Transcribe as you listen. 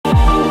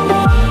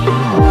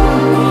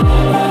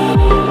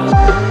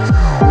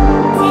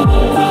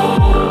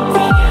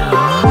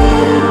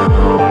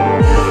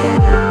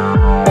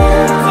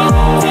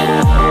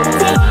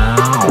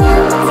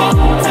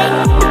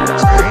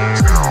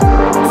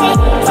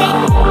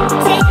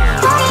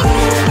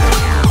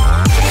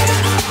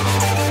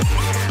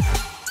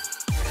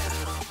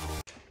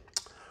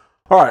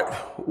All right,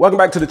 welcome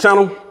back to the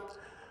channel.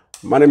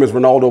 My name is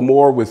Ronaldo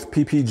Moore with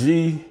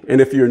PPG. And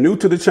if you're new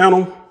to the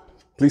channel,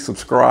 please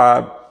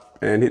subscribe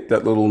and hit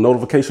that little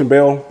notification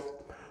bell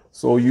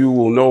so you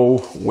will know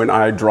when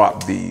I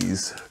drop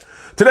these.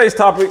 Today's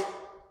topic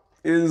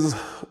is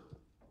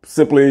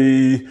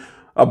simply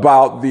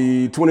about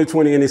the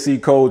 2020 NEC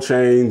code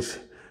change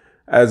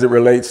as it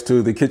relates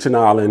to the kitchen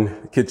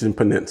island, kitchen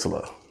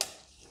peninsula.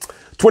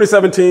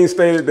 2017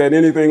 stated that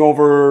anything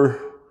over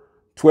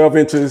 12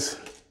 inches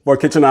for a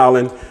kitchen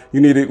island,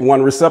 you needed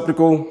one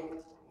receptacle.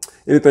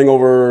 Anything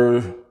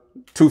over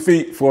 2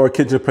 feet for a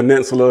kitchen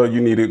peninsula,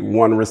 you needed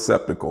one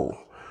receptacle.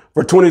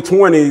 For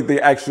 2020, they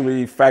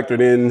actually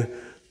factored in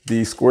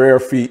the square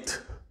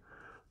feet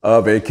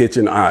of a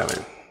kitchen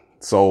island.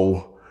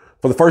 So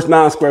for the first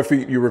 9 square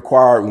feet, you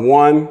required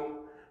one,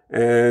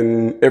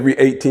 and every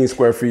 18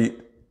 square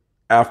feet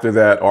after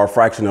that, or a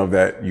fraction of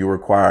that, you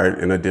required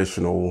an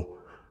additional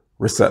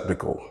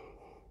receptacle.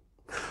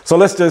 So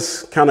let's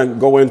just kind of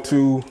go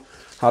into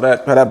how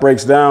that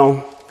breaks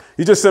down.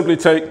 You just simply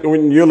take,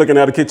 when you're looking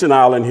at a kitchen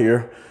island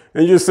here,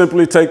 and you just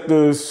simply take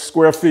the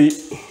square feet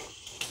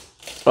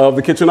of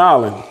the kitchen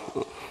island.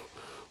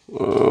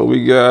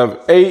 We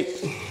have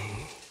 8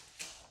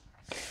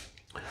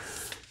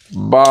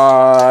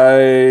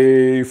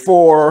 by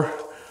 4,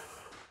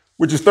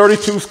 which is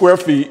 32 square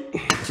feet.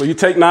 So you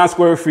take 9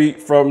 square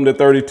feet from the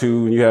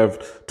 32 and you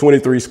have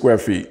 23 square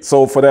feet.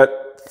 So for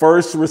that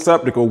first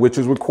receptacle, which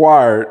is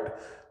required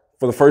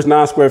for the first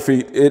 9 square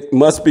feet, it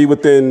must be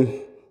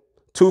within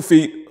 2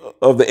 feet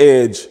of the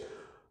edge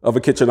of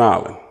a kitchen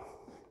island.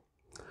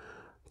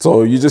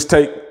 So you just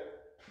take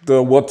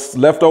what's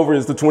left over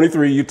is the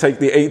 23. You take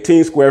the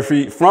 18 square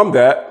feet from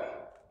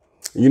that.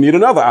 You need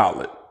another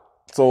outlet.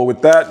 So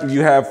with that, you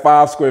have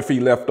 5 square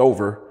feet left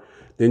over.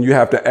 Then you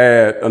have to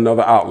add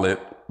another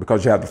outlet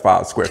because you have the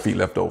 5 square feet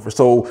left over.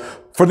 So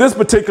for this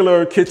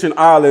particular kitchen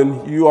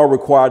island, you are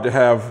required to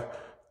have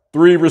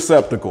 3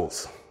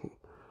 receptacles.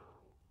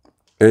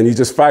 And you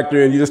just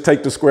factor in, you just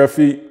take the square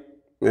feet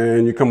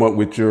and you come up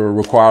with your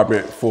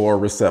requirement for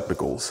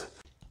receptacles.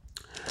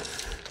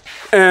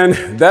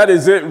 And that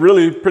is it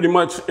really pretty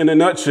much in a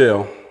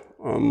nutshell.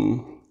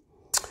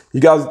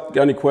 You guys got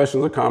any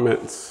questions or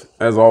comments?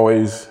 As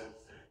always,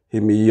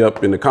 hit me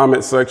up in the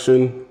comment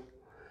section.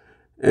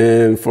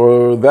 And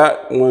for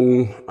that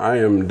one, I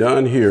am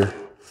done here.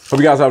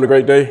 Hope you guys are having a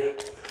great day.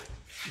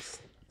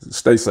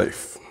 Stay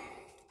safe.